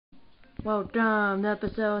Welcome to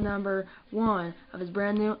episode number 1 of his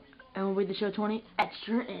brand new MLB The Show 20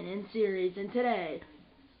 Extra Inning Series. And today,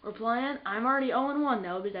 we're playing, I'm already 0-1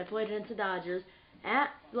 though, because I played against the Dodgers at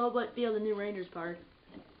Lowblit Field in New Rangers Park,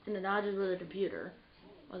 and the Dodgers were the computer.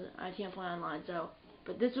 I can't play online, so,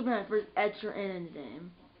 but this will be my first Extra Innings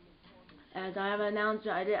game. As I have announced,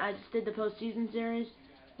 I just did the postseason series.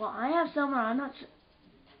 Well, I have somewhere, I'm not sure,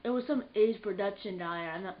 it was some A's production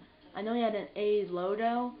guy, I know he had an A's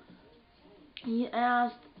logo. He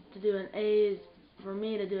asked to do an A's, for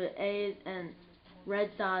me to do an A's and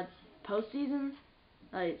Red Sox postseason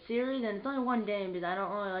series, and it's only one game because I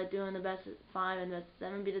don't really like doing the best of 5 and best of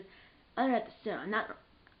 7 because I don't have to sit. I'm not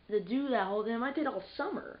to do that whole thing. It might take all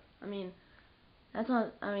summer. I mean, that's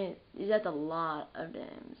a lot of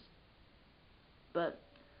games, but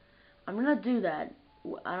I'm gonna do that.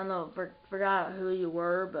 I don't know, forgot who you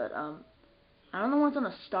were, but I don't know what's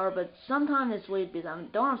gonna start, but sometime this week, because I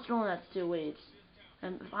don't have school, that's 2 weeks,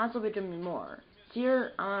 and possibly could be more. So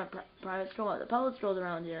here, I'm on a private school. The public schools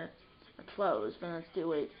around here are closed for the next 2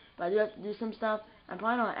 weeks, but I do have to do some stuff. I'm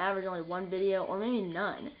probably gonna average only 1 video, or maybe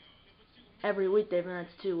none, every weekday for the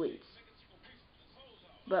next 2 weeks.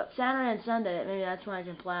 But Saturday and Sunday, maybe that's when I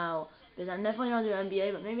can plow, because I'm definitely gonna do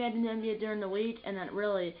NBA, but maybe I can do NBA during the week, and then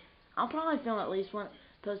really, I'll probably film at least one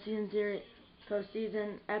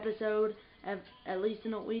postseason episode at least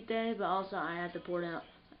in a weekday, but also I have to port out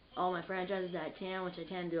all my franchises that I can, which I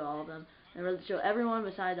can do all of them, and really show everyone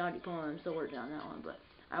besides Audi Pullman. I'm still working on that one, but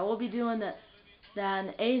I will be doing that in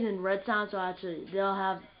the A's and Red Sox, so actually they're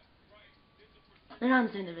not in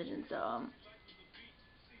the same division, so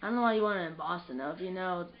I don't know why you want it in Boston though. If you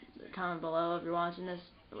know, comment below if you're watching this,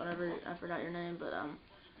 whatever, I forgot your name, but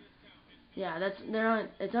yeah,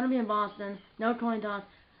 it's gonna be in Boston, no coin toss,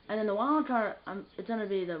 and then the wild card, it's gonna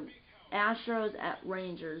be the Astros at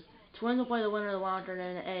Rangers. Twins will play the winner of the wild card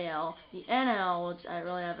in the AL. The NL, which I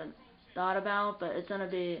really haven't thought about, but it's gonna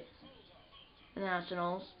be the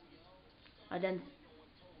Nationals against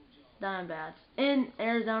Diamondbacks in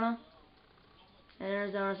Arizona.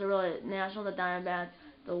 So really, Nationals at Diamondbacks.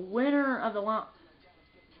 The winner of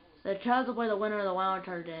the Cubs will play the winner of the wild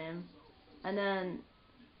card game, and then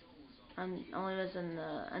I'm only missing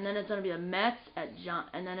and then it's gonna be the Mets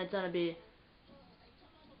and then it's gonna be,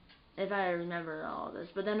 if I remember all of this,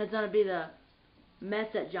 but then it's gonna be the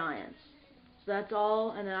Mets at Giants. So that's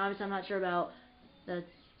all, and then obviously I'm not sure about the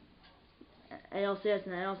ALCS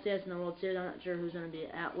and the World Series. I'm not sure who's gonna be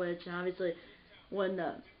at which, and obviously when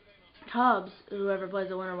the Cubs, whoever plays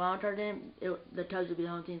the winner wild card game, the Cubs will be the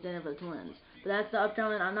home team standing for the Twins. But that's the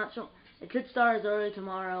upcoming. I'm not sure. It could start as early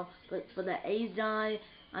tomorrow, but for the A's guy,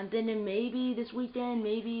 I'm thinking maybe this weekend,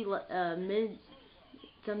 maybe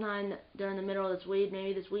sometime during the middle of this week,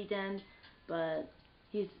 maybe this weekend. But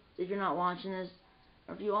if you're not watching this,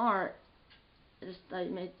 or if you are,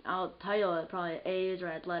 I'll title it probably A's or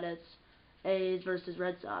Athletics, A's versus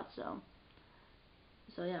Red Sox.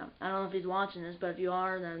 So yeah, I don't know if he's watching this, but if you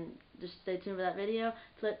are, then just stay tuned for that video.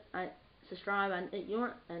 Subscribe and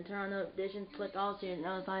turn on notifications. Click all so you're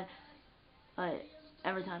notified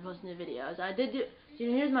every time I post new videos. I did do. So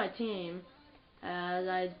here's my team. As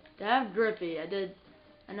I have Griffey, and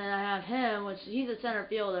then I have him, which he's a center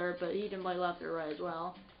fielder, but he can play left or right as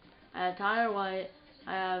well. I have Tyler White.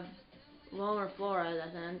 I have Wilmer Flores, I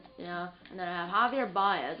think, yeah, and then I have Javier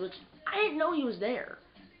Baez, which I didn't know he was there.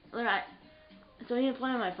 So he didn't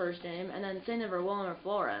play in my first game, and then same for Wilmer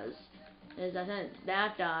Flores is, I think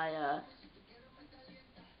that guy,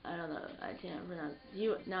 I don't know, I can't pronounce.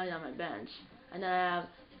 Now he's on my bench, and then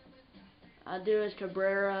I'll do his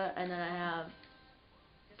Cabrera, and then I have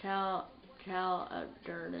Cal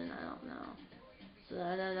Durden, I don't know. So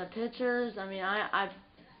then the pitchers, I mean, I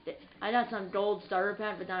got some gold starter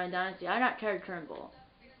pack for Dynasty. I got Craig Kimbrel,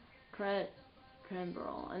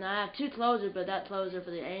 and I have 2 closers, but that closer for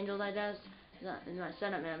the Angels, I guess, is my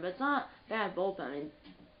setup man. But it's not bad bullpen.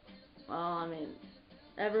 I mean,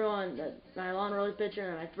 everyone, my long relief pitcher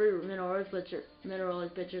and my 3 middle relief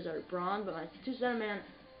pitchers are bronze, but my 2 setup man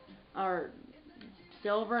are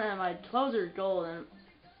silver, and my closer is gold. And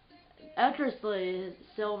Eckersley,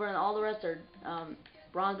 silver, and all the rest are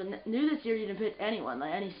bronze. But new this year, you can pick anyone,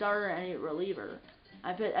 like any starter, any reliever.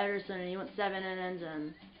 I picked Ederson, and he went 7 innings,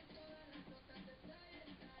 and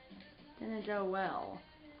didn't go well.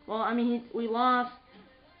 Well, I mean, we lost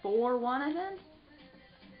 4-1, I think.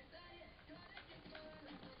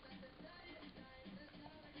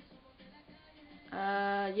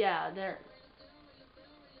 Yeah, there.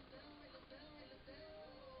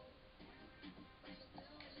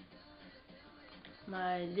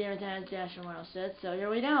 my DYNASTY-106. So here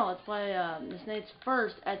we go. Let's play the Snake's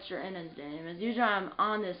first extra innings game. As usual, I'm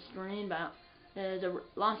on this screen, but there's the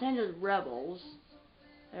Los Angeles Rebels.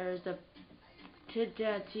 There's the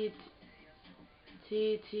TTV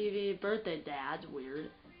Birthday Dads, weird.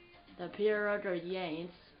 The Pierre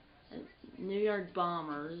Yanks, New York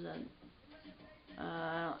Bombers,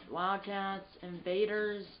 Wildcats,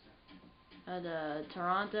 Invaders, the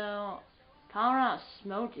Colorado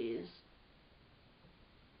Smokies,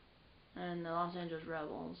 and the Los Angeles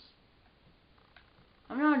Rebels.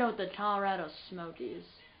 I'm not know what the Colorado Smokies.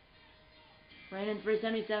 Rating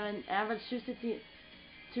 377, average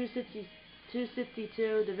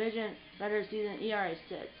 262, division regular season ERA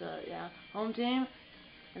 6. So yeah, home team.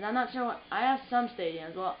 And I'm not sure what I have some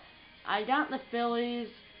stadiums. Well, I got the Phillies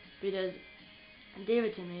because they gave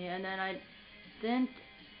it to me, and then I didn't.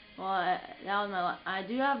 Well, that was my. I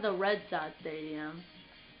do have the Red Sox stadium.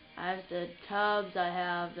 I have the Cubs. I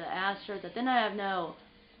have the Astros. But then I have no.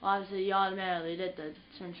 Well, obviously, you automatically did the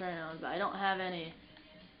Centurions, but I don't have any.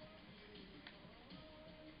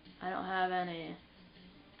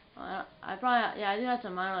 Well, I probably I do have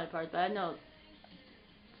some minor league parks, but I have no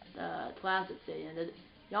Classic Stadium.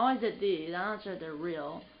 You always did these. I'm not sure if they're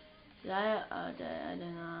real. Did I? I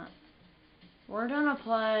did not. We're gonna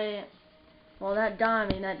play. Well, that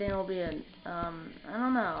diamond, that thing will be a. I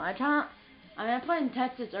don't know. I played in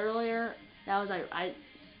Texas earlier. That was like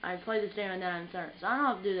I played this game and then I'm starting. So I don't know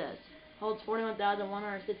how to do this. Holds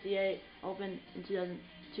 41,168. Opened in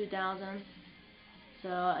 2000.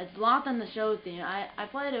 So it's blocked on the show theme. I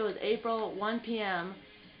played it was April 1 p.m.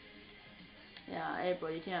 Yeah,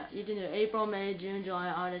 April. You can do April, May, June, July,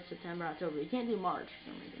 August, September, October. You can't do March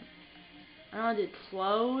for some reason. I know I did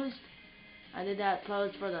closed. I did that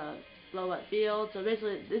closed for the low left field. So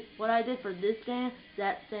basically, what I did for this game is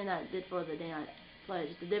that same that I did for the game I played.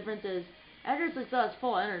 Just the difference is Edwards still has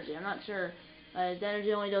full energy. I'm not sure. The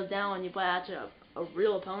energy only goes down when you play actually a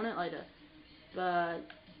real opponent, but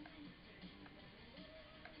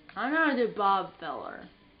I'm gonna do Bob Feller.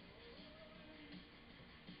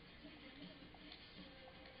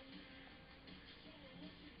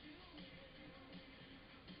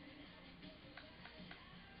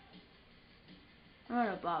 I'm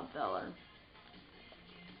gonna Bob Feller.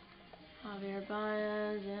 Javier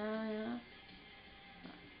Baez, yeah.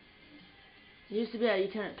 It used to be that you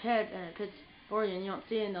couldn't pick, and it picks for you, and you don't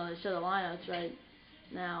see it until they show the lineups right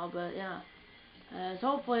now, but yeah. So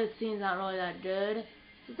hopefully this team's not really that good.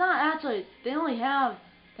 It's not actually, they have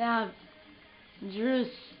Drew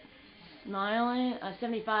Smiley, a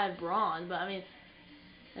 75 bronze, but I mean,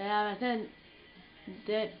 they have, I think,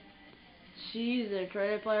 Dick Cheese, their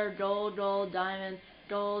creative player, gold, diamond,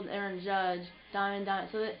 gold, Aaron Judge, diamond.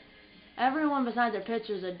 So that everyone besides their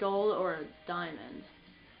pitcher is a gold or a diamond.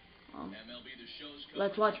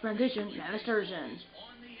 Let's watch presentation, Masterson.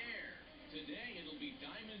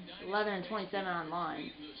 11 and 27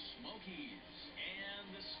 online.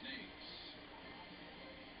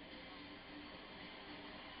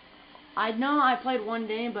 I know I played one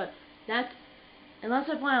game, but that's unless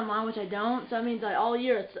I play online, which I don't. So that means like all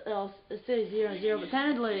year it stays 0-0. But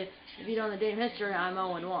technically, if you don't know the game history, I'm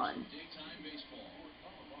 0-1.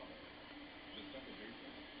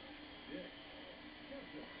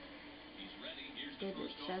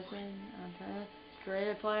 Chesman,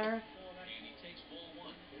 creative player.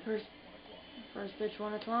 First pitch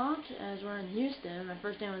 1 o'clock. As we're in Houston, my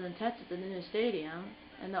first game was in Texas at the new stadium,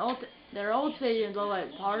 and their old stadium's all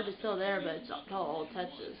like part is still there, but it's called Old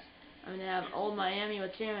Texas. I mean, they have Old Miami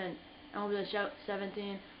with cheering MLB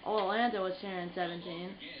 17, Old Atlanta was cheering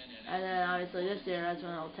 17, and then obviously this year that's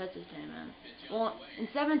when Old Texas came in. Well, in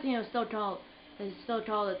 17 it was still called it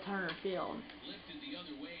Turner Field. Lifted the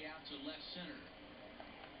other way out to left center.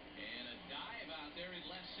 And a dive out there in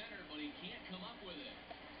left center, but he can't come up with it.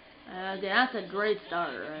 That's a great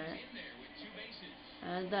starter, right?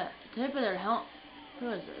 And the tip of their helmet. Who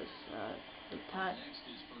is this?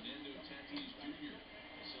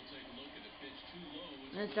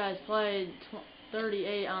 This guy's played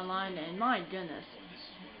 38 online, and my goodness.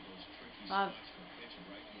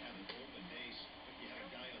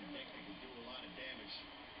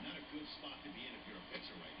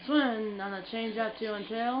 Swing on a changeup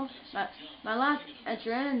 2-2. My last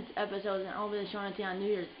extra innings episode was over the showing on New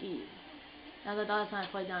Year's Eve. That was the last time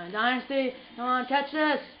I played Dynasty. Come on, catch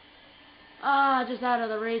this! Just out of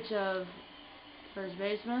the reach of first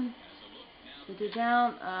baseman. 2-2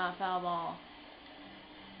 count. Foul ball.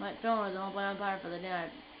 Mike Filmer was the home plate umpire for the day I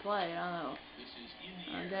played. I don't know.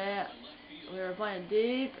 Okay, we were playing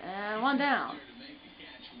deep and 1 down.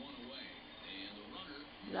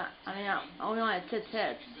 I only had 6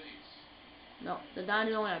 hits. No, the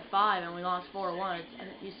Dynasty only had 5, and we lost 4-1.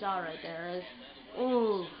 You saw it right there.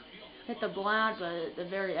 Ooh, hit the black, but at the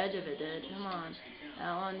very edge of it did. Come on,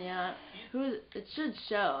 that one, yeah. It should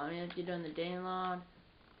show. I mean, if you're doing the Dane log,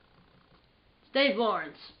 Dave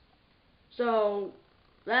Lawrence. So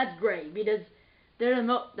that's great because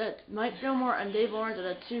that Mike Fillmore and Dave Lawrence are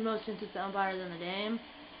the 2 most consistent umpires in the game.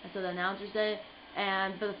 And so the announcers say.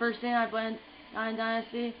 And for the first game I played in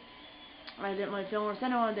Dynasty, I didn't Mike Fillmore.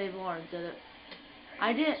 Second one Dave Lawrence did it.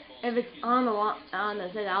 I didn't. If it's on the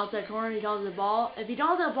say the outside corner, he calls the ball. If he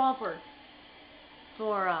calls the ball for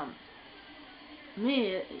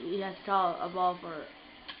me, he has to call a ball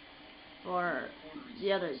for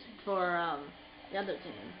the other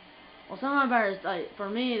team. Well, some umpires, like, for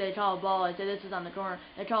me, they call a ball. I say this is on the corner.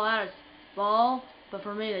 They call that a ball, but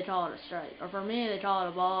for me, they call it a strike. Or for me, they call it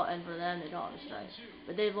a ball, and for them, they call it a strike.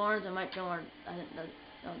 But Dave Lawrence and Mike Fillmore, I think,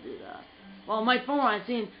 don't do that. Well, Mike Fillmore, I've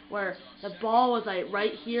seen where the ball was, like,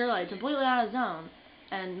 right here, like, completely out of zone,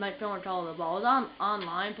 and Mike Fillmore called the ball. It was on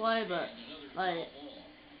line play, but, like,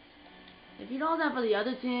 if he calls that for the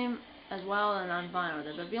other team as well, then I'm fine with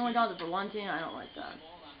it. But if he only calls it for one team, I don't like that.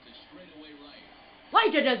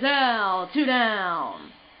 Like a gazelle, 2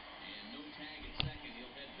 down.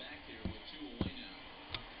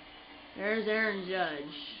 There's Aaron Judge.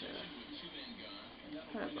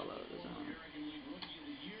 Put it below the zone.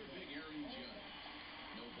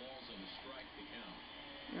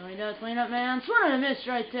 No, he does. Clean up, man. Swing and a miss,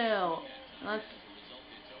 strike 2. Let's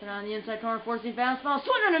put on the inside corner, forcing fastball.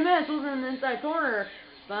 Swing and a miss. Was in the inside corner,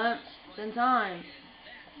 but it's in time.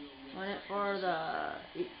 Went it for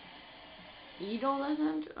the Eagle, I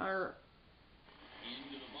think, or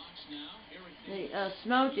the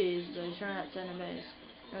Smokies. He's trying at center base.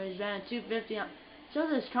 So he's batting 250. So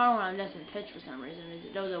this car when I'm missing pitch for some reason.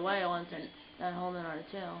 It goes away once and then holding on to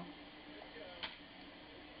 2.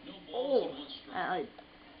 Oh, like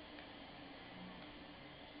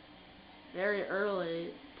very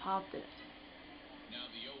early popped it.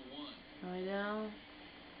 Right down.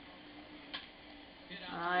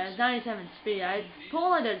 It's 97 speed. I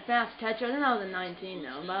pulled like a fast catcher. I think that was a 19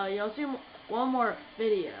 though. But you'll see one more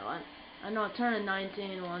video. I know I'll turn a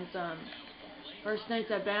 19 once first snakes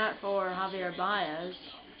at bat for Javier Baez.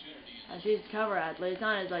 As he's cover athlete. It's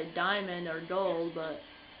not as like diamond or gold, but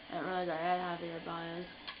I didn't realize I had Javier Baez.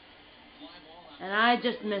 And I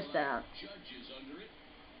just missed that.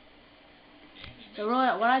 So really,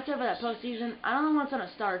 what I said for that postseason, I don't know when it's gonna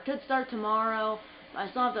start. It could start tomorrow. But I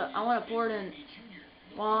still have to. I want to pour it in.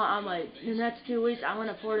 Well, I'm like the next 2 weeks. I want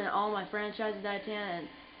to pour it in all my franchises that I can,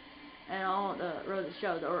 and all the road to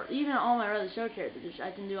shows, or even all my road to show characters.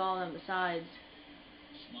 I can do all of them besides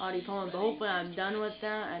Audie Coleman. But hopefully, I'm done with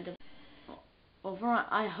that. And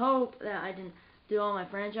I hope that I can do all my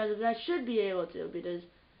franchises. But I should be able to because.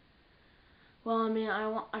 Well, I mean,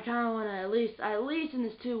 I kind of want to at least in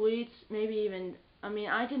this 2 weeks, maybe even. I mean,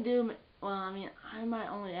 I can do. Well, I mean, I might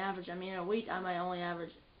only average. I mean, in a week, I might only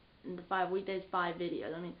average in the 5 weekdays 5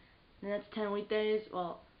 videos. I mean, and that's 10 weekdays.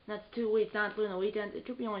 Well, that's 2 weeks, not including the weekends. It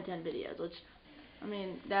could be only 10 videos, which, I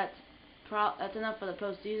mean, that's enough for the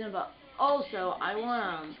postseason. But also, I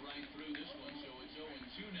want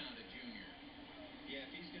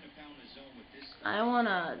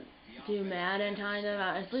to do Madden kind of.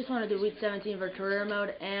 I at least want to do Week 17 for career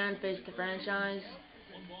mode and face the franchise.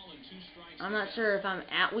 I'm not sure if I'm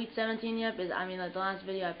at Week 17 yet, because I mean, like the last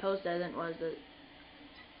video I posted, I think was the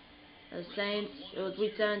Saints. It was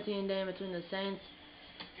Week 17 day between the Saints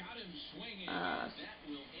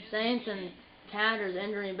and Packers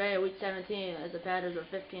in Green Bay. Week 17, as the Packers were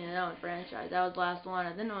 15-0 in franchise. That was the last one.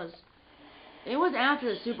 I think it was after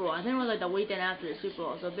the Super Bowl. I think it was like the weekend after the Super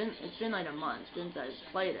Bowl. So it's been like a month since I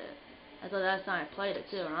played it. I thought last time I played it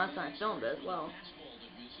too, and last time I filmed it as well.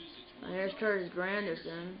 And here's Curtis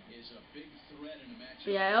Granderson.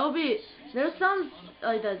 But yeah, it'll be. There's some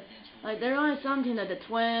there are only some teams like the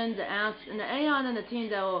Twins, the Astros, and the Aon, and the teams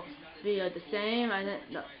that will be like the same. I think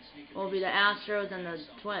will be the Astros and the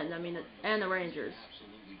Twins. I mean, and the Rangers.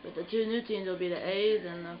 But the 2 new teams will be the A's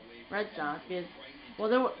and the Red Sox because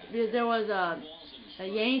there was the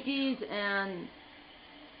Yankees and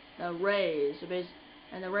the Rays. So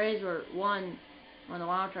and the Rays won the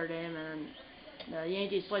wild card game, and the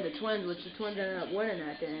Yankees played the Twins, which the Twins ended up winning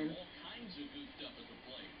that game.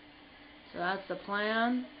 So that's the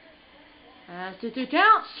plan. That's 2-2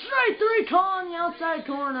 count. Straight 3 call on the outside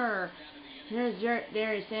corner. Here's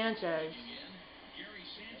Gary Sanchez.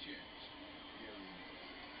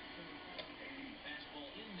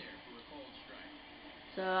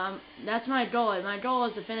 So that's my goal. My goal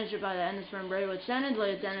is to finish it by the end of spring break, which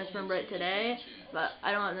technically it's the end of spring break today, but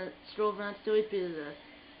I don't have the school for the next 2 weeks because of the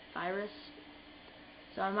virus.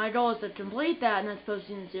 So my goal is to complete that in this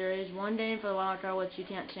postseason series. 1 game for the wild card, which you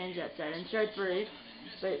can't change that setting. Sure, it's free,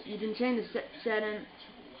 but you can change the setting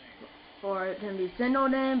for it can be single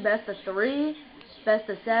game, best of 3, best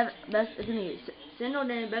of 7, it can be single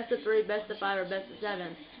game, best of 3, best of 5, or best of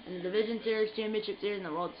 7 in the Division Series, Championship Series, and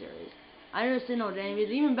the World Series. I do a single game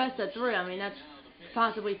because even best of 3, I mean that's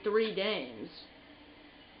possibly 3 games.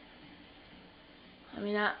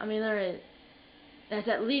 That's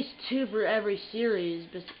at least 2 for every series.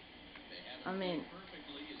 But I mean,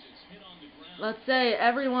 let's say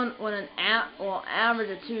everyone with an average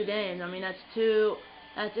of 2 games. I mean that's 2.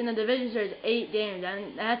 That's in the Division Series 8 games.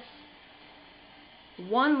 And that's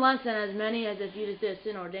 1 less than as many as if you just did a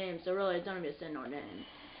single game. So really, it's gonna be a single game.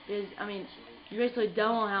 Because I mean, you basically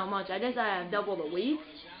double how much. I guess I have double the weeks.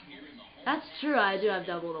 That's true. I do have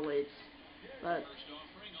double the weeks, but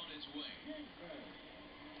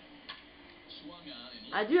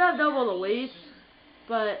I do have double the weeks,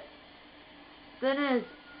 but then is,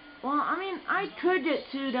 well, I mean, I could get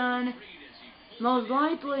 2 done, most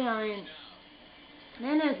likely. I mean,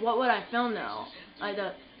 then is, what would I film though?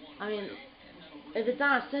 If it's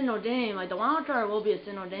not a single game, like the wild card will be a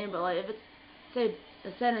single game, but like if it's, say,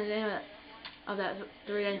 the 7th game of that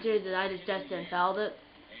 3-game series that I just and fouled it,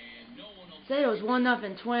 say it was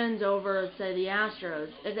 1-0 Twins over, say, the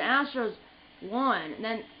Astros. If the Astros won,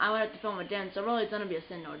 then I would have to film again. So really, it's gonna be a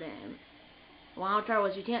single game. Wild card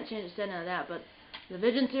was you can't change the setting of that, but the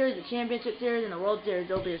Division Series, the Championship Series, and the World Series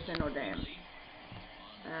will be a single game.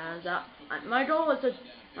 My goal was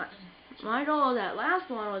that last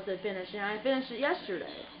one was to finish, and I finished it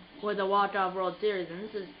yesterday with the walk-off World Series, and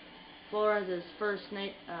this is Flores' first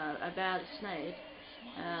snake at bat snake.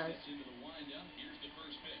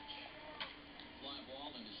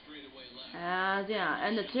 Yeah,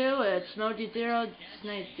 and the 2, it's Smokey 0,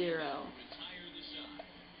 Snake 0.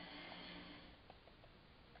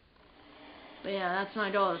 But yeah, that's my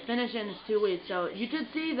goal, to finish in this 2 weeks. So you could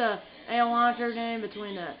see the AL Wildcard game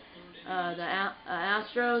between the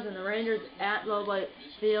Astros and the Rangers at Globe Life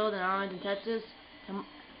Field in Arlington, Texas,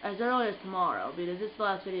 as early as tomorrow, because this is the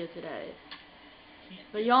last video today.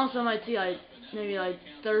 But you also might see maybe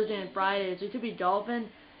Thursday and Friday, so it could be Dolphin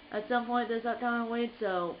at some point this upcoming week.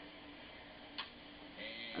 So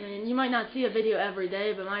I mean, you might not see a video every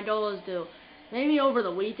day, but my goal is to maybe over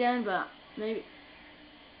the weekend, but maybe.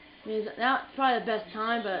 I mean, that's probably the best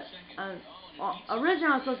time, but originally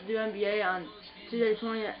I was supposed to do NBA on Tuesday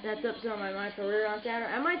 20. That's episode of my career on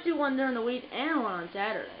Saturday. I might do one during the week and one on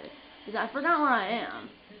Saturday, because I forgot where I am.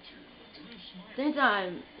 Since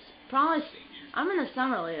I'm in the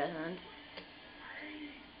summer league, I think.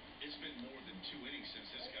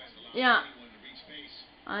 Yeah,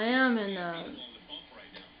 I am in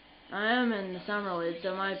the summer league,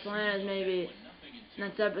 so my plan is maybe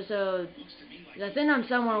next episode. I think I'm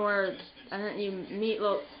somewhere where I think you meet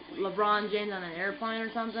LeBron James on an airplane or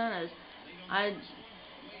something. I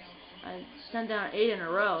sent down 8 in a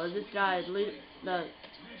row. This guy lead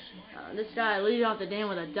off the game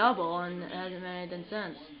with a double, and it hasn't been anything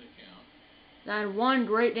since. I had one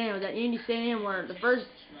great game. It was at Yankee Stadium where the first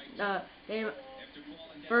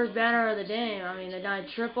batter of the game, I mean, the guy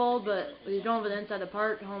tripled, but he was going for the inside the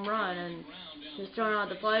park home run, and he was throwing out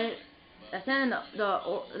the plate. I sent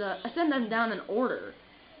them down in order.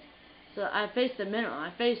 So I faced the minimum.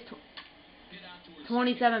 I faced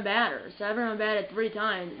 27 batters. So everyone batted 3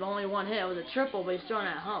 times, but only 1 hit. It was a triple, but he's throwing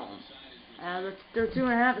at home. They're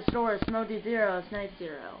 2.5. The score is Smokey 0, Snake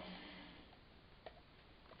 0.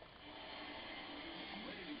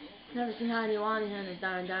 Never seen how you want him as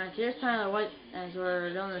down in Dynasty. Here's Tyler White as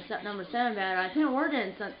we're doing the number 7 batter. I think we're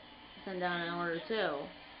getting sent down in order too.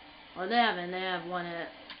 Or they haven't. They have 1 hit.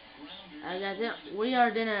 We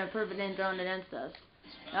are getting a perfect game thrown against us.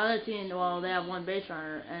 The other team, well, they have 1 base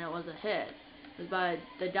runner, and it was a hit. It was by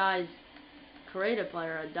the guy's creative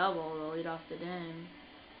player, a double to lead off the game.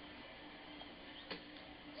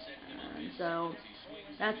 And so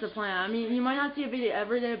that's the plan. I mean, you might not see a video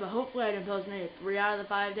every day, but hopefully I can post maybe 3 out of the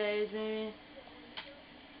 5 days, maybe.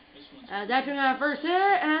 As after our first hit,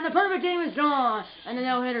 and the perfect game is gone, and the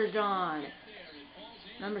no-hitter is gone.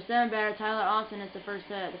 Number 7 batter, Tyler Austin, is the first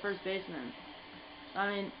hit, the first baseman. I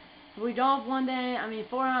mean, if we golf one day, I mean,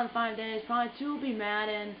 4 out of 5 days, probably 2 will be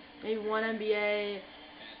Madden, maybe 1 NBA.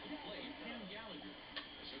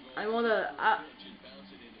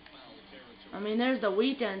 I mean, there's the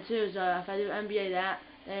weekend too, so if I do NBA that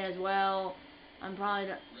day as well,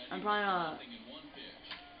 probably at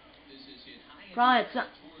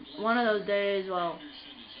one of those days, well,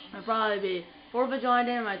 I'll probably be 4th of July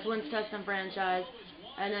day in my Twins custom franchise,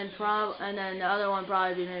 and then the other one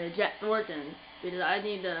probably be maybe Jet Thornton, because I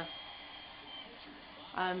need to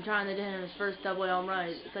I'm trying to hit him his first double A home run.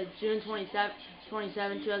 It's like June 27,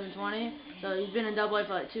 2020. So he's been in double A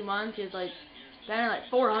for like 2 months. He's like batting like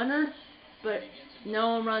 400, but no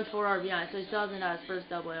home runs, 4 RBI. So he still hasn't got his first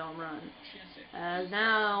double A home run. As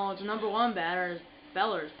now the number 1 batter,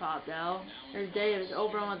 Feller's popped out. There's Davis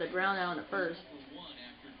over with the ground out in the first.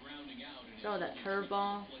 Saw that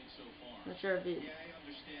curveball. Not sure if he.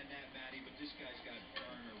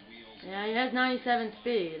 Yeah, he has 97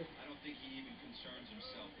 speed. I don't think he even concerns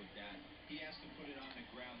himself with that. He has to put it on the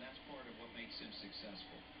ground. That's part of what makes him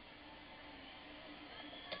successful.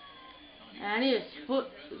 And he just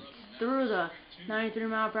threw the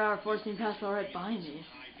 93-mile-per-hour four-seam fastball right by me.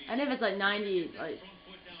 I think it's like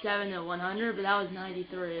 97 to 100, but that was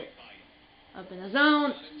 93 up in the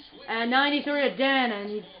zone. And 93 at Den, and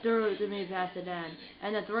he threw it to me past the Den.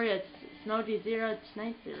 And the 3 at Smokey 0,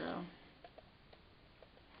 Snake 0.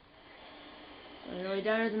 So really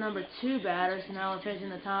down to the number 2 batter, so now we're facing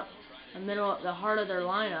the middle, the heart of their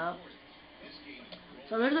lineup.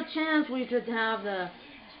 So there's a chance we could have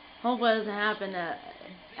hopefully it doesn't happen, the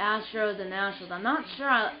Astros and Nationals. I'm not sure,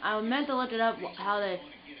 I meant to look it up how they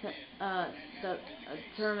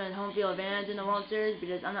determine home field advantage in the World Series,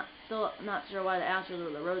 because I'm not sure why the Astros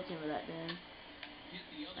were the road team for that game.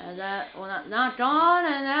 And that, well, not gone,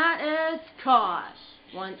 and that is caught.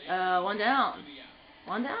 One down.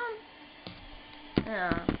 One down?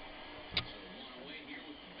 Yeah.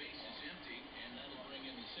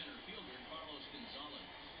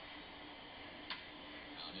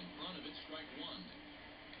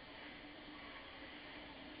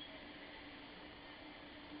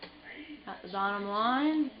 At the bottom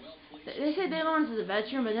line, they say Dave Lawrence is a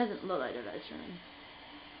veteran, but he doesn't look like a veteran.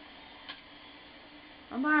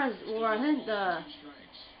 Umpires wore, I think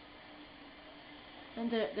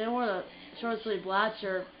they wore the short sleeve black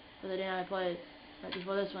shirt for the day I played right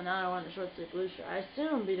before this one. Now I wore the short sleeve blue shirt. I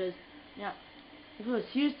assume because, yeah, if it was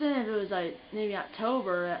Houston, if it was like maybe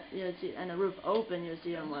October, you'd see, and the roof open, you'd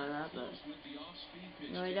see them wear that. But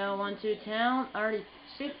here we go, 1-2 count. Already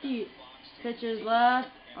 50 pitches left,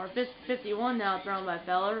 or 51 now thrown by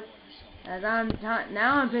Feller. As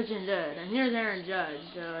now I'm pitching good, and here's Aaron Judge,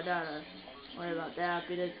 so I gotta worry about that.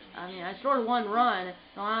 Because I mean, I scored 1 run in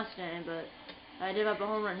the last game, but if I give up a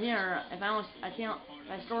home run here, if I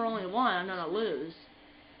score only 1, I'm gonna lose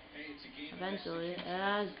eventually.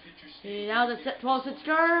 As he now the 12-6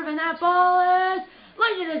 curve, and that ball is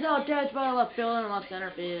lighted as out, catch by the left fielder and left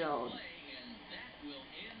center field.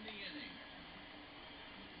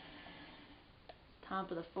 Top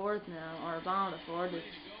of the 4th now, or bottom of the 4th.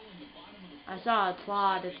 I saw a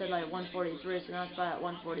plot that said like 143, so now it's about at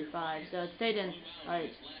 145. So it's taken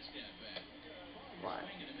like what,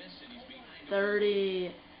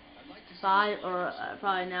 35 or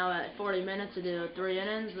probably now at 40 minutes to do 3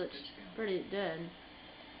 innings, which is pretty good.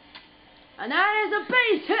 And that is a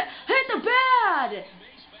base hit, hit the pad.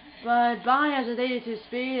 But Bonnie has a 82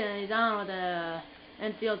 speed, and he's on with a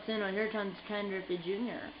infield single. Here comes Ken Griffey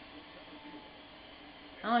Jr.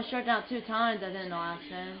 I only struck out 2 times, I think, in the last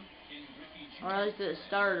game. Or at least the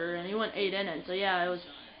starter, and he went 8 innings. So yeah, it was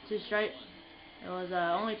 2 strike. It was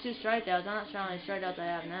only 2 strikeouts. I'm not sure how many strikeouts I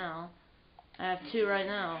have now. I have 2 right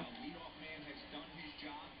now.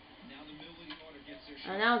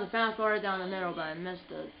 And that was a fastball right down the middle, but I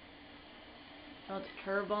missed it. So it's a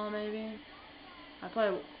curveball, maybe.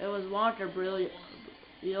 It was Walker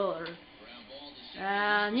Buehler.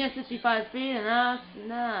 And he has 65 speed, and that's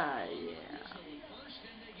not, yeah.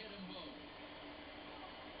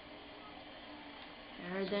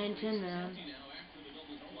 There's Dane Tin Man.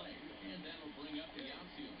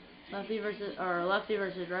 Lefty versus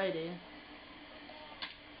righty.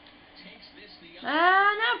 And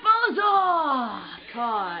that ball is off!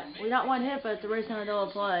 Caught. We got 1 hit, but it's a race on a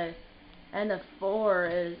double play. And the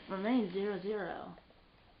 4 remains 0-0.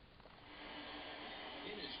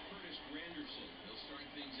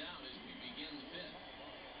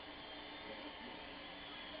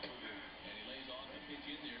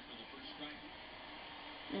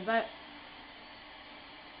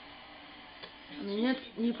 I mean,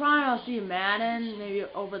 you probably will see Madden maybe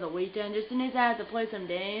over the weekend, just in case I have to play some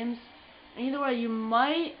games. And either way, you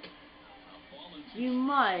might,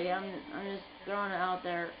 I'm just throwing it out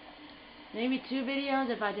there, maybe 2 videos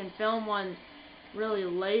if I can film one really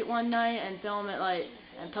late one night and film it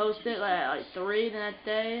and post it like 3 the next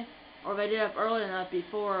day, or if I did it up early enough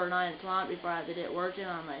before 9 o'clock before I have to get working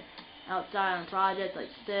on my outside on projects like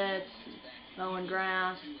sticks, mowing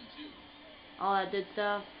grass, all that good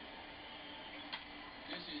stuff.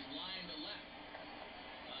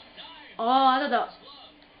 Oh, I don't know.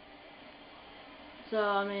 So,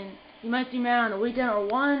 I mean, you might see me on the weekend, or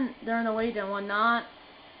 1 during the week and 1 not.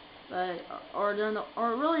 but or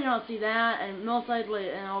really you don't see that, and most likely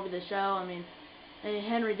and it'll be the show. I mean,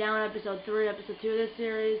 Henry Down episode 3, episode 2 of this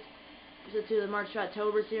series, episode 2 of the March to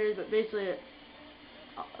October series, but basically,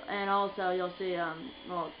 and also you'll see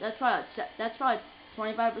well that's probably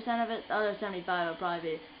 25% of it. The other 75 will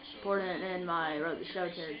probably be poured in my Road to Show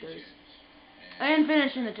characters. And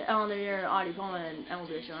finishing the calendar year, Audie Pullman and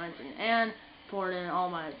MLB Show 19, and poured in all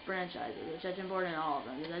my franchises, which I've poured in all of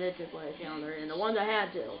them, because I did play a calendar, and the ones I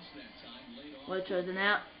had to, which was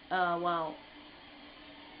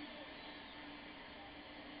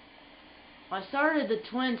I started the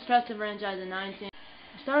Twins Trusted franchise in 19.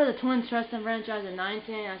 I started the Twins Trusted franchise in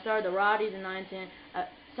 19. I started the Rockies in 19. I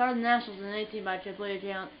started the Nationals in 18, but I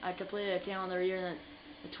completed a calendar year, and then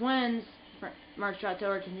the Twins March to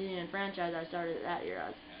October continuing franchise I started that year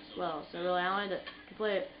as well. So really, I only had to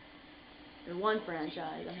complete in one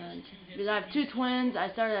franchise, because I have 2 twins. I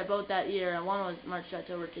started at both that year, and one was March to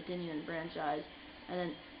October continuing franchise, and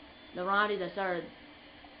then the Rockies I started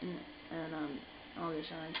in all the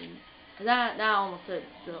shines. That almost hit.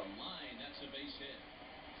 So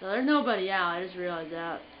there's nobody out. I just realized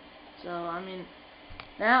that. So I mean,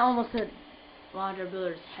 that almost hit Roger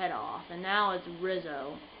Bueller's head off, and now it's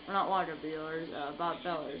Rizzo. Well, not Roger Bueller's, Bob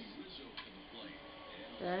Feller's.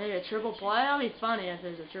 Maybe a triple play? That'll be funny if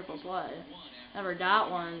there's a triple play. Never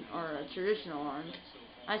got one, or a traditional one.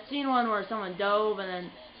 I've seen one where someone dove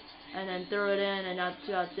and then threw it in and got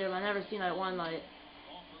 2 outs there, but I've never seen like one like.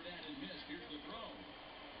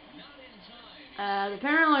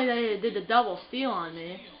 Apparently they did the double steal on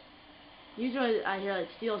me. Usually I hear like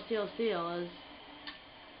steal is,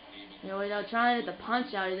 you know, without trying to get the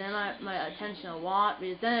punch out, then my attention a lot,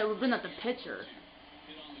 because then it would bring up the pitcher.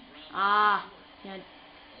 Can't.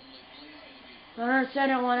 Runner set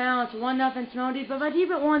at 1 out. It's 1-0 Snow Deep. But if I keep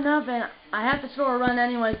it 1-0, I have to score a run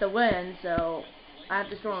anyways to win, so I have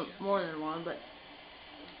to score more than one. But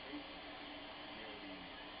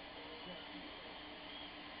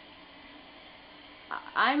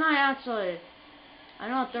I might actually. I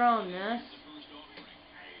know I'll throw him this.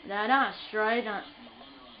 That's not straight,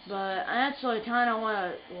 but I actually kind of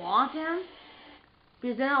want to walk him,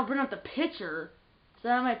 because then I'll bring up the pitcher, so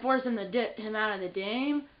that might force him to get him out of the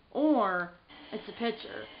game, or it's the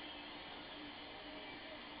pitcher.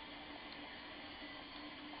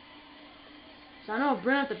 So I know I'll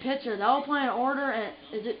bring up the pitcher. They'll play in order, and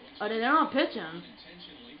they don't pitch him,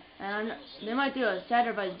 and they might do a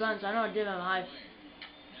sacrifice bunt. So I know I'll give him a high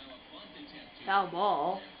foul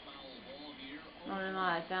ball. Not in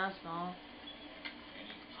my fastball.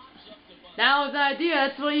 That was the idea.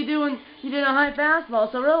 That's what you do when you did a high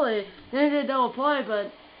fastball. So really, they did a double play,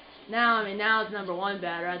 but now it's number 1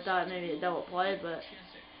 batter. I thought maybe a double play, but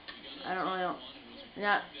I don't really know.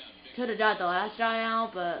 Yeah, could have got the last guy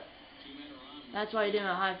out, but that's why you do a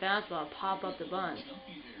high fastball. Pop up the bunt.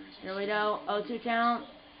 Here we go. 0-2 count.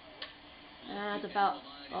 And that's a foul.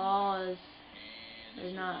 Ball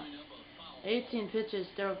there's not 18 pitches.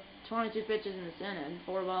 There were 22 pitches in this inning.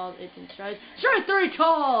 4 balls, 18 strikes. Strike 3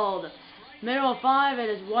 called. Middle of 5. It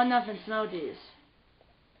is 1-0 Smokies.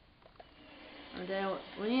 Okay,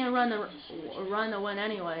 we need to run the win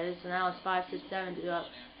anyways. So now it's 5, 6, 7 to go up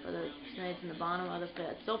for the Snakes in the bottom of the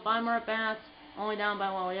 5th. Still 5 more at bats. Only down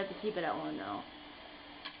by 1. We have to keep it at 1 now.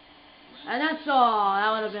 And that's all.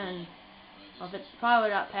 That would have been. Well, if it probably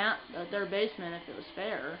got the third baseman if it was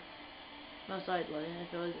fair. Most likely,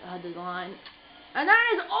 if it was had the line. And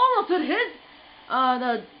that is almost at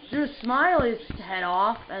the Drew Smiley's head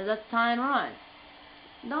off, as that's tying run.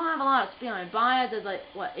 Don't have a lot of speed on it. Baez is like,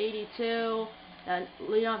 what, 82? That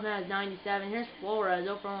leadoff man is 97. Here's Flores,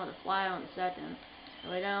 0 for 1 with a fly on the 2nd.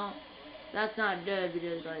 So we don't. That's not good,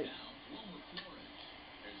 because, like.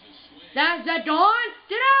 That's that gone?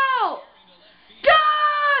 Get out!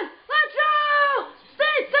 Gone! Let's go!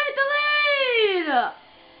 State the lead!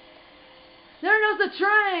 There goes the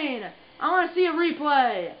train! I want to see a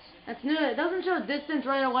replay. That's new. It doesn't show distance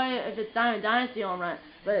right away if it's Diamond Dynasty home run,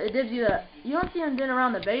 but it gives you the. You don't see him getting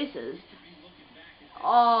around the bases.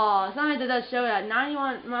 Oh, something that does show that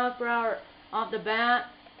 91 miles per hour off the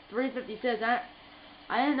bat, 356.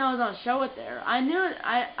 I didn't know it was gonna show it there. I knew it.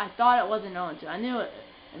 I thought it wasn't going to. I knew it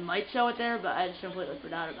might show it there, but I just completely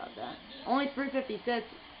forgot about that. Only 356.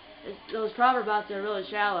 Those proper bots are really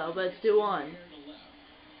shallow, but it's 2-1.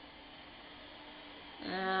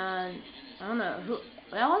 And I don't know who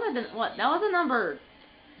that wasn't. What that was a number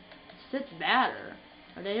 6 batter.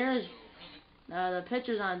 Okay, here's the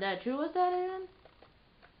pitcher's on deck. Who was that again?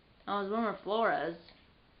 That was Wilmer Flores.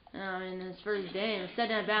 In his first game,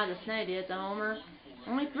 setting it down to Snake, he hits a homer.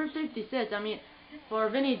 Only 356. I mean, for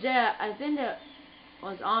Vinny J, I think that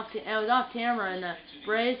was off. It was off camera in the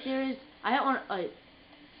Braves series. I hit one like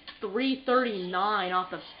 339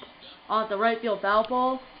 off the right field foul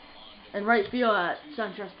pole, and right field at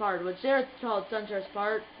SunTrust Park, which there it's called SunTrust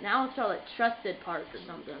Park. Now it's called like Trusted Park or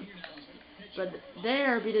something. But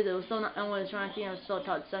there, because it was still not only the Toronto team, it was still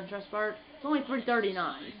called SunTrust Park. It's only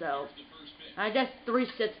 339, so I guess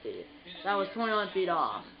 360. That was 21 feet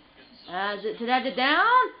off. As it head it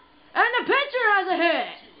down, and the pitcher has a hit.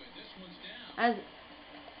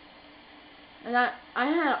 And I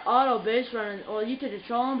had auto base running. Well, you could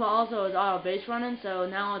control him, but also it was auto base running. So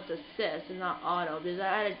now it's assist and not auto, because I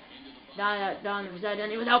had a guy that down the side,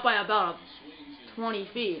 and he was out by about 20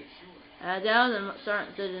 feet. That was a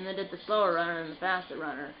starting decision. They did the slower runner and the faster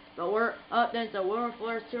runner. But we're up then, so Wilmer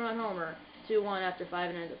Flores 2-run homer, 2-1 after 5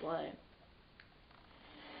 innings of play.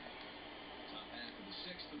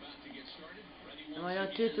 And we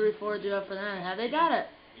got 2, 3, 4 due up for them. Have they got it?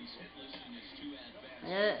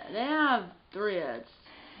 Yeah, they have 3 hits.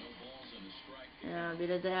 Yeah,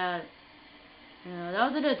 because they had. Yeah,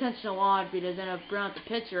 that was a good intentional walk because they ended up bringing out the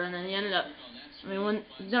pitcher, and then he ended up. I mean, when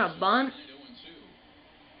he's done a bunt,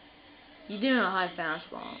 he's doing a high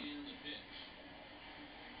fastball.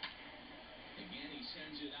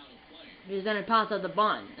 Because then it pops out the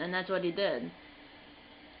bunt, and that's what he did.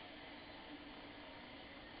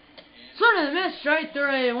 Swing and a miss, strike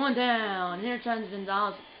 3, 1 down. Here comes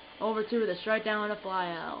Gonzalez over 2 with a strike down and a fly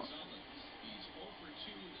out.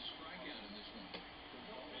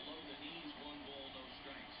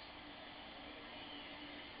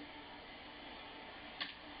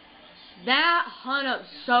 That hunt up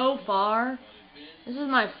so far. This is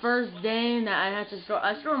my first game that I had to score.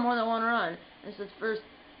 I scored more than 1 run. This is the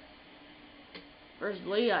first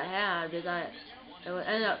lead I had because I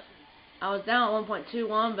was down at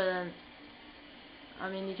 1.21, but then I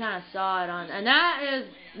mean you kind of saw it on, and that is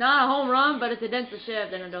not a home run, but it's against the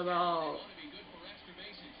shift and it goes all.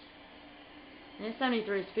 It's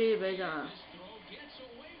 73 speed, but he's on.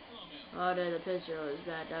 Oh, dude, the pitcher was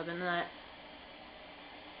backed up, and then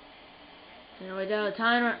we got a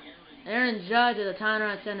timer. Aaron Judge is a timer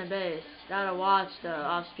at center base. Gotta watch the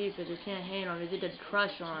off-speed pitch. You can't hate him because he could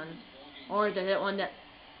crush one, or he could hit one that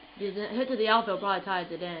hit to the outfield probably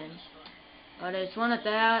ties it in. But it's one at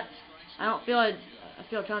that. I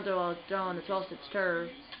feel comfortable throwing the 12-6 curve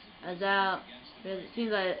as out because it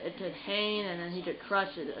seems like it could hang and then he could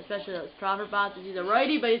crush it, especially those proper boxes. He's a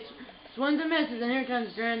righty, but he swings and misses, and here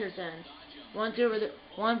comes Granderson. 1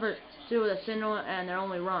 for 2 with a single and their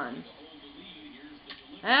only run.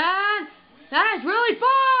 And that is really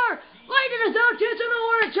far! Late in the zone, gets in the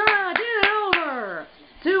water, try to get it over!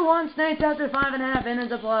 2-1 Snakes after 5.5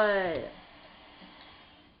 innings of play.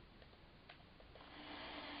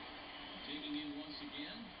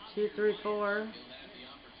 Two, 3, 4.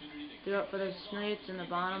 Do up for the Snakes in the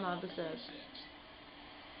bottom of the 6th.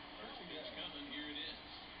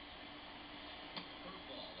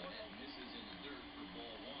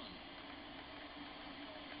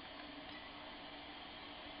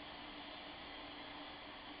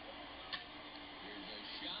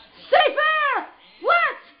 Safe air!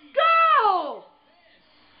 Let's go!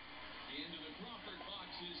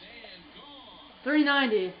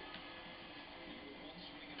 390.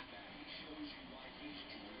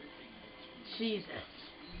 Jesus.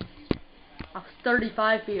 I was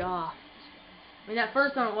 35 feet off. I mean, that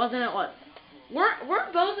first one wasn't at what?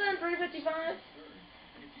 Weren't both of them 355?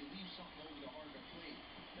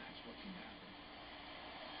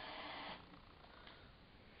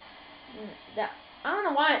 I don't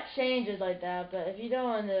know why it changes like that, but if you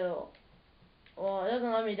go into, well, it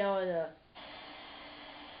doesn't let me go into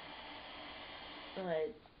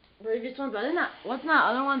like previous one, but what's that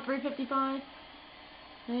other one? 355?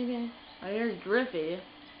 Maybe. Oh, here's Griffey.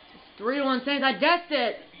 It's 3-1 Saints. I guessed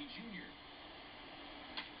it.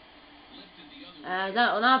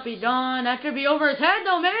 That will not be done. That could be over his head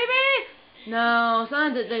though, maybe? No,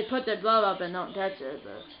 sometimes they put their glove up and don't touch it,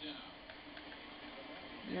 but.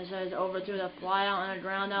 And this is over to the fly out and a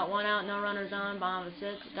ground out, 1 out, no runners on, bottom of the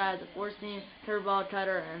 6th. The guy has a 4-seam, curveball,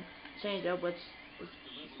 cutter, and change up, which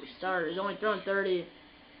starter. He's only thrown 30,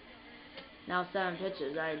 now 7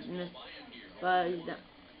 pitches. I missed, but he's done.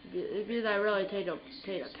 Because I really take a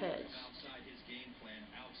pitch.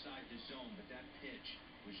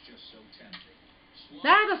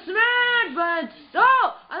 That's a smack, but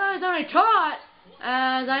oh, I thought he was already caught.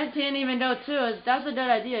 As I didn't even go to. That's a good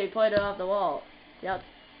idea. He played it off the wall. Yep.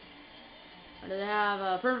 They have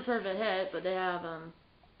a perfect hit, but they have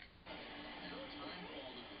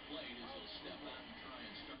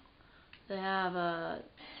they have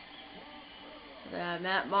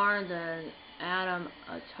Matt Barnes Adam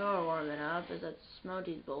a toe warming up. Is that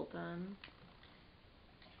Smoty's bullpen?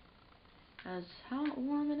 As how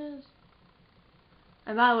warm it is.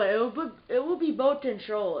 And by the way, it will be both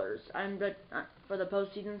controllers. For the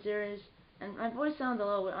postseason series, and my voice sounds a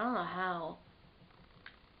little bit. I don't know how.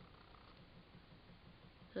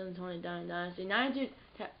 720 Dynasty 92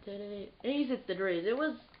 86 degrees. It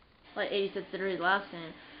was like 86 degrees last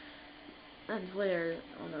game. That's weird.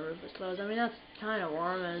 On the roof was closed. I mean that's kind of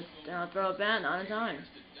warm. As I'll throw it back on time.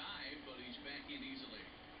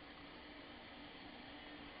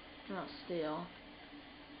 Oh, steal.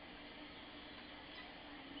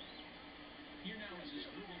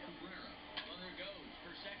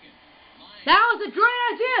 That was a great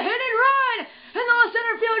idea! Hit and run! In the left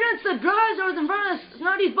center field against the guys that was in front of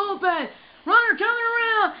Snotty's bullpen. Runner coming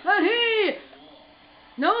around, and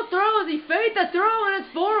no throws. He faked the throw, and it's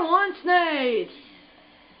 4-1 Snakes.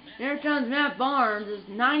 Here comes Matt Barnes. It's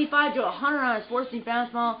 95 to 100 on his 14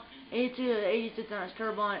 fastball, 82 to 86 on his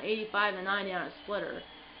curveball, and 85 to 90 on his splitter.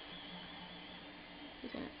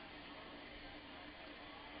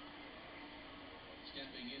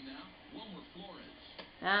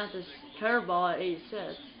 That's his curveball at 86.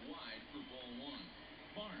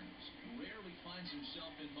 Barnes rarely finds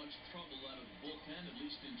himself in much trouble out of the bullpen, at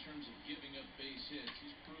least in terms of giving up base hits.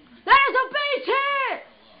 He's proven to. There's a base hit!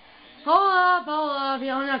 Hold up.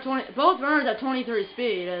 You only have 20. Both runners at 23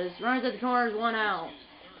 speed. As runners at the corners, 1 out.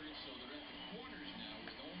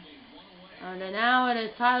 And then now it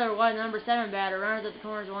is Tyler White, number 7 batter. Runners at the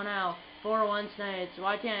corners, 1 out. 4-1 Snakes.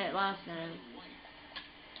 Why can't it last name?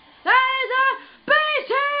 That is a base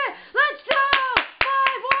hit! Let's go! 5-1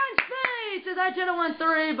 Snakes! As I should have won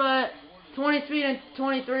 3, but 20 speed and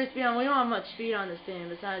 23 speed. We don't have much speed on this team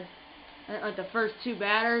besides like the first 2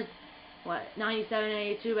 batters. What, 97 and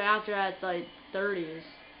 82, but after that it's like 30s.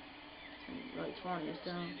 Like 20s,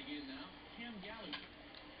 so.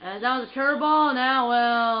 As that was a curveball, now,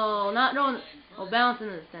 well, not doing, well, bouncing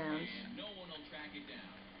in the stands.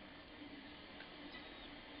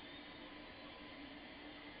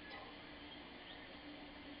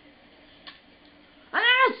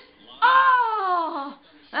 Oh!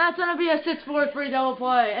 That's going to be a 6-4-3 double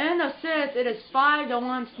play. And the 6th, it is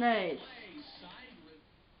 5-1 Snakes.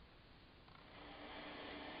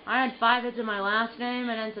 I had 5 hits in my last game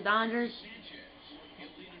against the Dodgers.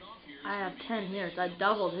 I have 10 here, so I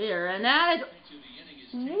doubled here. And that is...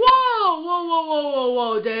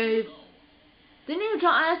 Whoa, Dave. Didn't even call...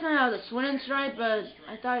 I asked him that was a swinging strike, but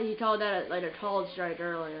I thought he called that like a called strike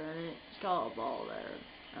earlier. I mean, he called a ball there.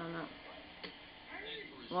 I don't know.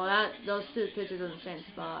 Well, those 2 pitchers are in the same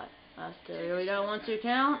spot. Last 2. Here we go. 1-2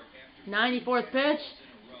 count. 94th pitch.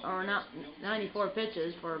 Or not 94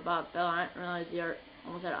 pitches for Bob Bell. I didn't realize you're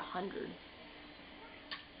almost at 100.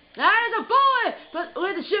 That is a bullet! But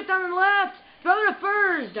with the shift on the left. Throw to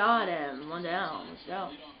first. Got him. 1 down. Let's go.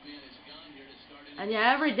 And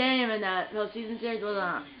yeah, every game in that postseason series was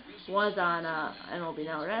on MLB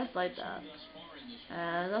Now. That's like that.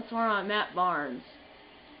 And that's where I'm Matt Barnes.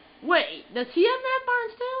 Wait, does he have Matt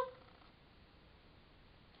Barnes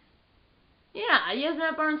too? Yeah, he has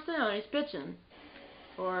Matt Barnes too, and he's pitching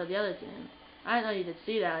for the other team. I didn't know you could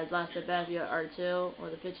see that his last at bat via R2,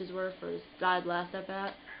 where the pitches were for his guy's last at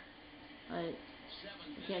bat. Like,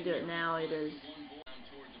 you can't do it now. It is.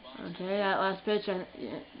 Okay, that last pitch,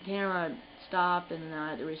 camera stopped, and I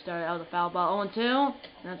had to restart. That was a foul ball. 0-2.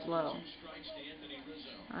 That's low.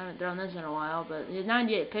 I haven't thrown this in a while, but his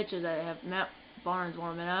 98 pitches, I have Matt Barnes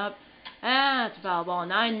warming up. That's a foul ball.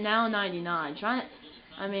 Now 99.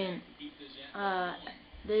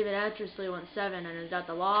 David Atchersley went 7 and has got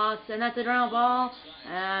the loss, and that's a ground ball.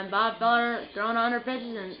 And Bob Feller throwing 100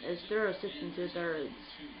 pitches and is through a 6 2/3.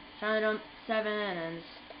 Trying to do 7 innings.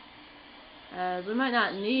 As we might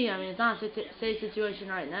not need. I mean, it's not a safe situation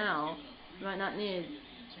right now. We might not need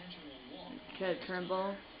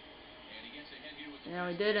Trimble. And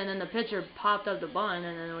we did, and then the pitcher popped up the bunt,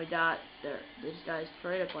 and then we got this guy's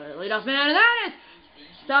Torreira player, leadoff man, and that is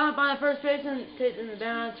stopped by the first baseman, taking the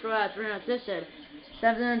bounce, throw out 3 unassisted.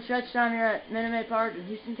 7th inning stretch time here at Minute Maid Park in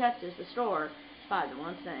Houston, Texas. The score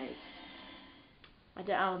 5-1 Snakes. I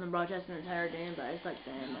wasn't broadcasting the entire game, but I just like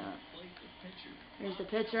saying that. Here's the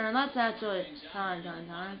pitcher, and that's actually time.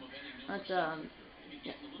 That's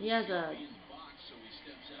he has a.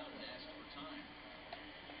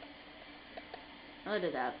 Look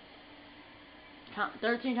at that.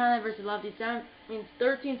 13 contact versus lefty.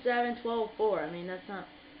 13-7, 12-4. I mean, that's not.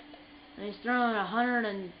 And he's throwing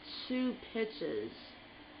 102 pitches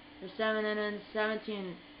for 7 innings,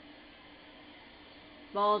 17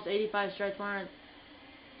 balls, 85 strikes,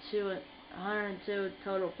 102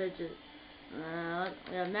 total pitches.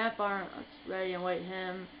 We have Matt Barnes ready and wait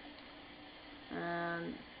him.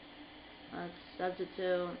 And let's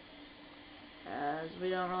substitute, as we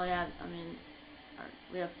don't really have,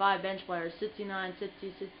 we have 5 bench players: 69,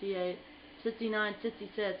 60, 68, 69,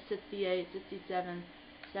 66, 68, 67,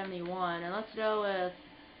 71. And let's go with,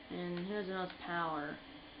 and who has the most power?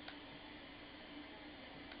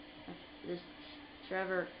 This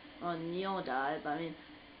Trevor O'Neill guy, but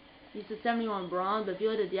he's a 71 bronze, but if you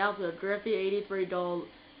look at the outfield, Griffey 83 gold,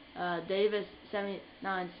 Davis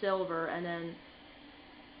 79 silver, and then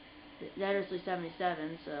Edersley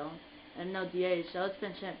 77, so, and no DH, so let's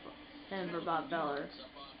bench him for Bob Feller.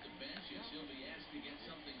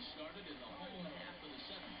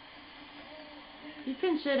 He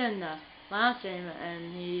pinched hit in the last game,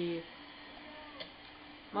 and it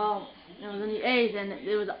was in the 8th, and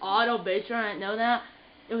it was an auto base run. I didn't know that.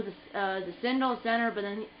 It was a single center, but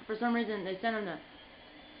then for some reason they sent him to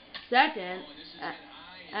second,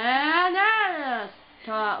 and that's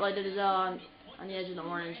caught like it on the edge of the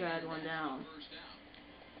warning track, one down.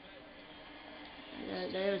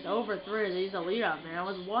 They was over 3. They used a leadoff man. It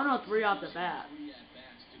was 103 off the bat.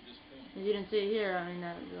 As you can see here,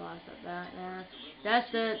 that was the last at bat there.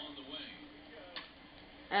 That's it.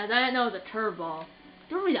 As I didn't know it was a curveball.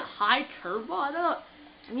 Threw me a high curveball. I don't know.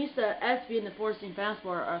 I'm used to S being the 4-seam fastball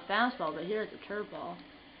or a fastball, but here it's a curveball.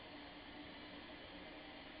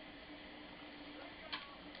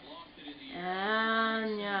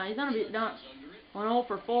 And yeah, he's gonna be done 1-0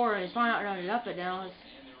 for 4, and he's probably not gonna get up it now.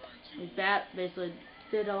 His bat basically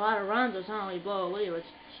did a lot of runs, so it's not really blow a lead. Which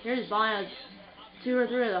here's Bynum, 2 or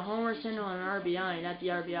 3 of the homer, single, and an RBI. Not the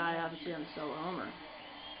RBI, obviously, I'm still a homer.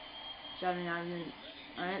 79.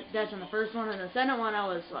 That's on the first one, and the second one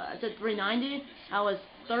I said 390. I was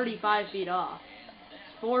 35 feet off.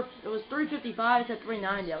 It was 355. I said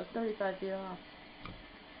 390. I was 35 feet off.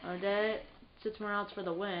 Okay, 6 more outs for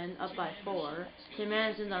the win, up by 4. Tim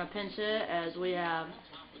Anderson's on a pinch hit, as we have,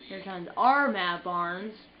 here comes our Matt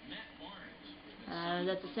Barnes.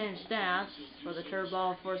 That's the same stats for the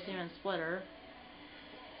curveball, 4-seam, and splitter.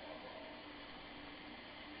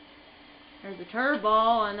 There's the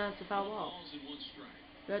curveball, and that's a foul ball.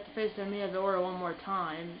 We have to face the Miadora one more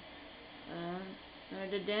time. A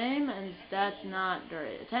good game, and that's not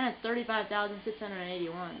great. Attendance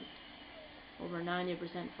 35,681. Over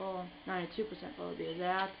 90% full. 92% full would be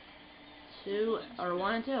exact. 1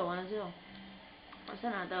 and 2. I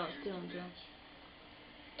said that was 2 and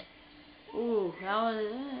 2. Ooh, that was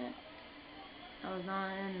it. I was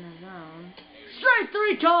not in the zone. Strike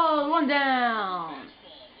 3 called, 1 down.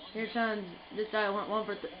 Here comes this guy, 1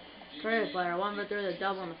 for 3. Credit player, 1 for 3 with a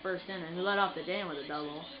double in the first inning, who led off the game with a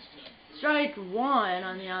double. Strike 1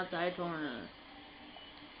 on the outside corner.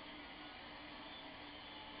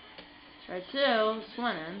 Strike 2,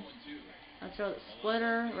 Swinton. Let's throw the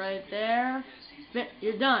splitter right there.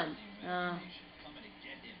 You're done. I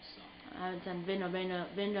haven't done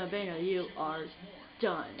Vino, you are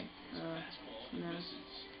done.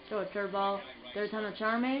 Throw a curveball. 3rd time a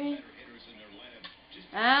charm, maybe? She's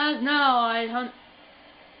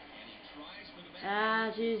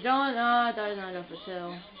going. I thought he was going to go for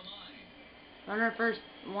 2. Runner first,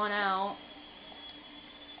 1 out.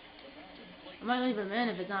 I might leave him in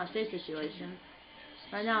if it's not a safe situation.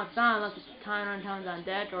 Right now it's not, unless it's time comes on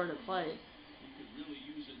deck or to play.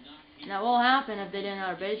 And that will happen if they didn't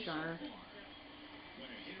have a base runner. When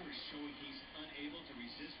a hitter is showing he's unable to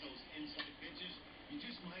resist those inside pitches, you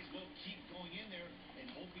just might as well keep going in there and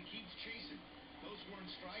hope he keeps chasing. Those weren't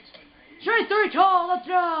strikes, but Strike 3 call, let's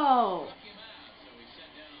go!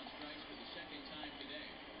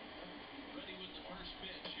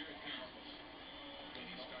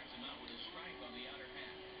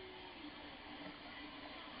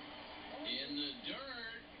 in the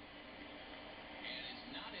dirt, and it's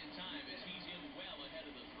not in time as he's in well ahead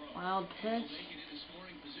of the throw. Wild pitch.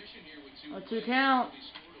 2 2 count.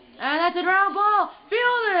 And that's a ground ball.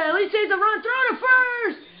 Field it. At least saves the run. Throw to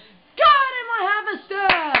first. Got him by half a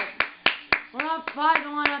step. We're up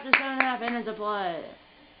 5-1 after 7.5 innings of play.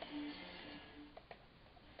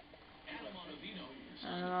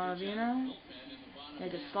 Adam Ottavino.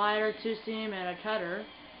 There's a slider, 2-seam, and a cutter.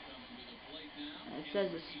 And it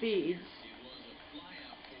says the speeds.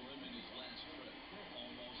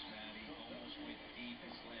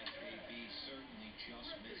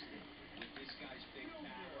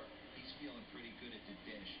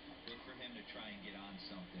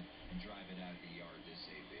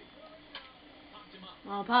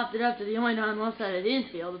 Well, popped it up to the only on the left side of the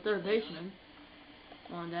infield, the third baseman.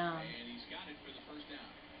 1 down. And he's got it for the first down.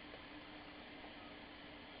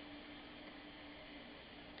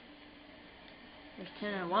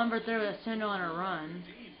 There's 10 and 1 for 3 with a single and a run.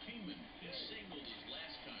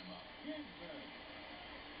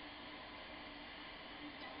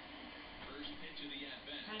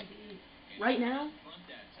 Right now?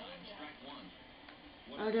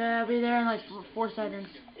 Okay, I'll be there in like 4 seconds.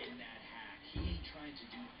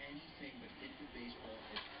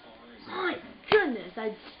 My goodness,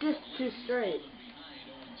 I just too straight.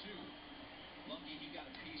 Lucky he got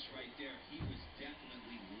a piece right there. He was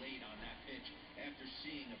definitely late on that pitch after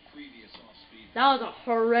seeing a previous off-speed. That was a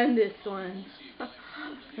horrendous one.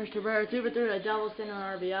 Mr. Barrett 2 for 3 with a double single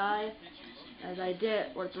on RBI. As I did,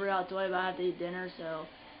 we're 3 outs away, but I have to eat dinner, so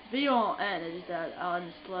the video won't end. It's just that I'll end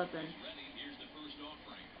this clip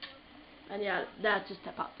and yeah, that just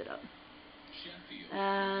popped it up.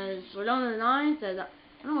 As we're done in the 9th, as I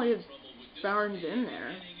don't believe Barnes in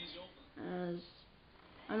there. As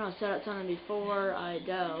I know I said it something before I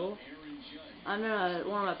go. I'm gonna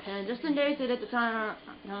warm up pen just in case they hit the time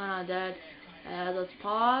coming on deck. Let's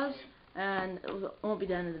pause, and it won't be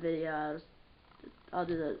the end of the video. I'll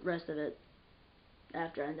do the rest of it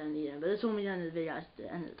after I'm done eating. But this won't be the end of the video. It's the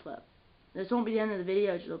end of the clip. This won't be the end of the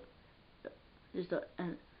video. Just the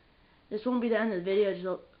end. This won't be the end of the video.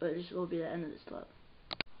 Just will be the end of this clip.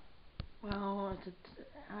 Well,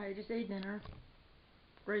 I just ate dinner.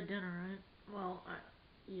 Great dinner, right? Well,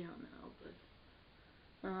 you don't know, but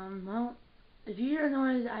well, if you hear a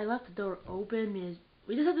noise, I left the door open because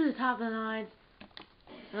we just up to the top of the 9th.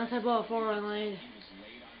 Unless I blow a 4-run lead,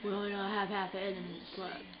 we only have half an inning to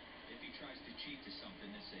slip.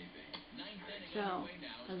 So,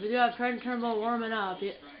 as we do have Trent Turnbull warming up.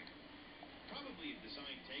 Probably a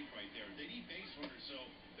design take right there. They need base runners, so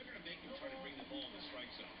they're going to make him try to bring the ball in the strike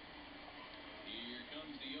zone. Here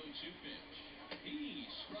comes the 0-2 pitch. He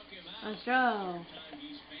struck him out. Let's go.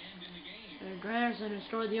 And Granderson has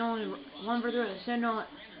scored the only 1 for 3 with a single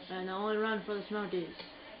and the only run for the Smokies.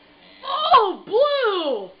 Oh,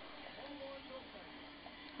 blue!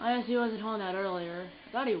 I guess he wasn't holding that earlier.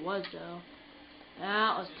 I thought he was, though.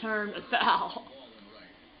 That was turned a foul.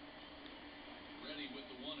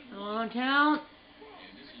 On count.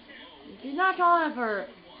 He's not calling it for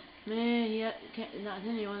me. He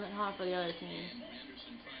wasn't calling for the other team.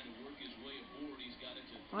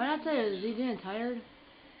 Why not say is he getting tired?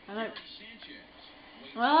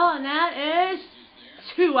 Well, and that is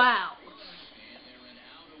 2 outs.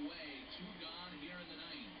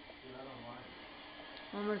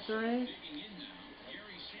 Number 3.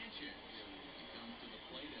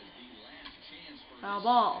 Foul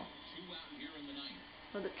ball.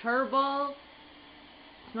 For the curveball.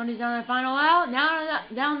 Smokies down their final out. Now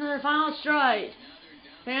down to their final strike.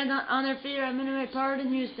 Fans on their feet at Minute Maid Park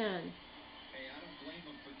in Houston.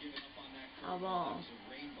 Foul ball.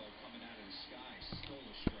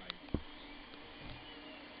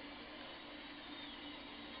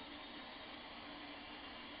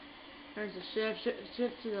 There's a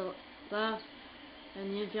shift to the left,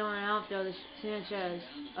 and the infield and outfield is Sanchez.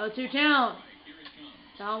 0-2 count.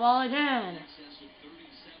 Foul ball again.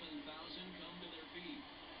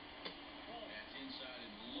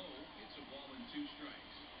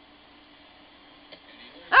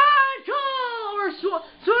 And call! We're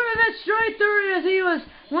swinging it straight through as he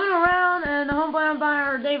went around, and the home plate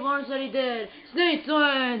umpire Dave Lawrence said he did. Snates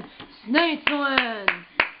win! Snates win!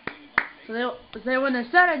 So they win their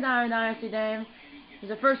second Dynasty game.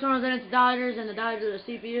 The first one was against the Dodgers, and the Dodgers were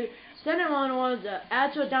the CPU. Second one was the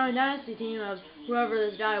actual Dynasty team of whoever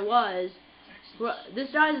this guy was.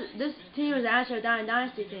 This team was actually a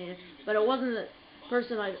Dynasty team, but it wasn't the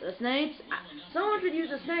person like the Snakes. Someone could use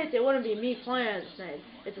the Snakes. It wouldn't be me playing as the Snakes.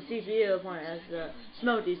 It's the CPU playing as the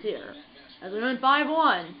Smokies here. As we win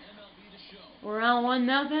 5-1, we're around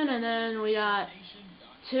 1-0, and then we got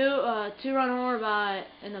two-run homer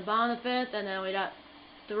in the bottom of the 5th, and then we got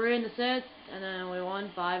 3 in the 6th, and then we won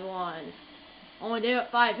 5-1. Only gave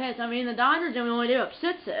up 5 hits. I mean, the Dodgers we only gave up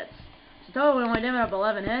 6 hits. So total we only gave up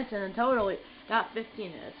 11 hits, and in total we got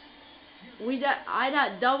 15 hits. I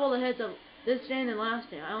got double the hits of this game than last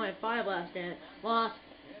game. I only had 5 last game. Lost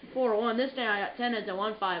 4-1. This game I got 10 hits and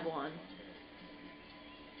won 5-1.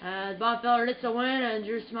 Bob Feller gets a win, and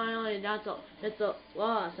Drew Smiley gets a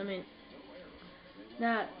loss. I mean,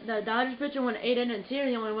 the Dodgers pitcher went 8 innings here.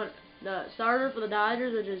 He only went the starter for the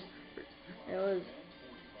Dodgers, I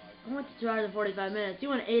went to 2 hours and 45 minutes. He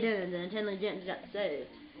went 8 innings, and Tinley Jensen got the save.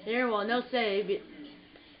 Here, well, no save,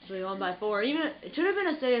 so we won by 4. Even it should have been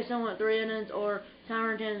a save if someone went 3 innings, or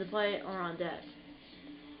Tyron came to the plate, or on deck.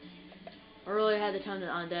 I really had to come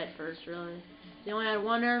on deck first, really. He only had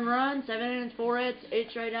 1 earned run, 7 innings, 4 hits, 8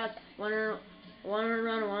 strikeouts, 1 earned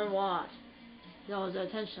run, 1 walk. That was an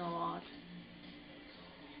intentional walk.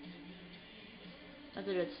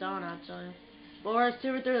 That's a good start, actually. Boris,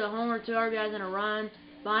 2 for 3 with a homer, 2 RBIs and a run.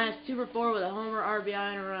 Bias, 2 for 4 with a homer, RBI,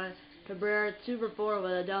 and a run. Cabrera, 2 for 4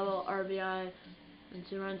 with a double, RBI, and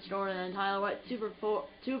 2 runs scored. And then Tyler White, 2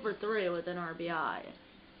 for 3 with an RBI.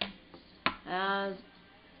 As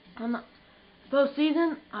on the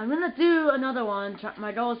postseason, I'm gonna do another one.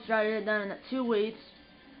 My goal is to try to get it done in 2 weeks.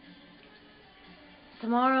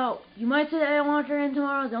 Tomorrow, you might say that I won't turn in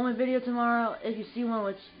tomorrow. The only video tomorrow, if you see one,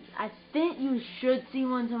 which I think you should see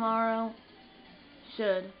one tomorrow.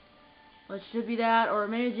 Which should be that, or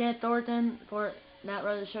maybe Janet Thornton for that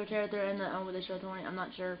rather show character in the with the show 20. I'm not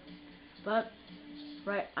sure, but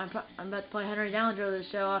right, I'm about to play Henry Dallinger with the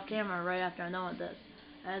show off camera right after I'm done with this.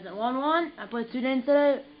 As at 1-1, I played 2 games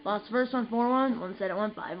today. Lost the first one 4-1. One set it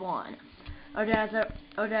won 5-1. Okay,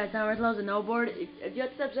 that's how loves a no board. If you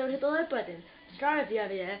like this episode, hit the like button. Subscribe if you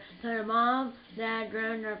have yet. Tell your mom, dad,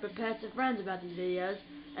 grandmother, pets, and friends about these videos.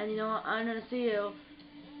 And you know what? I'm gonna see you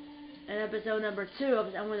in episode number 2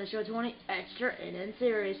 of I'm with the show 20 extra in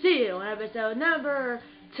series. See you in episode number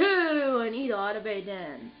 2 and eat a lot of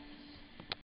bacon.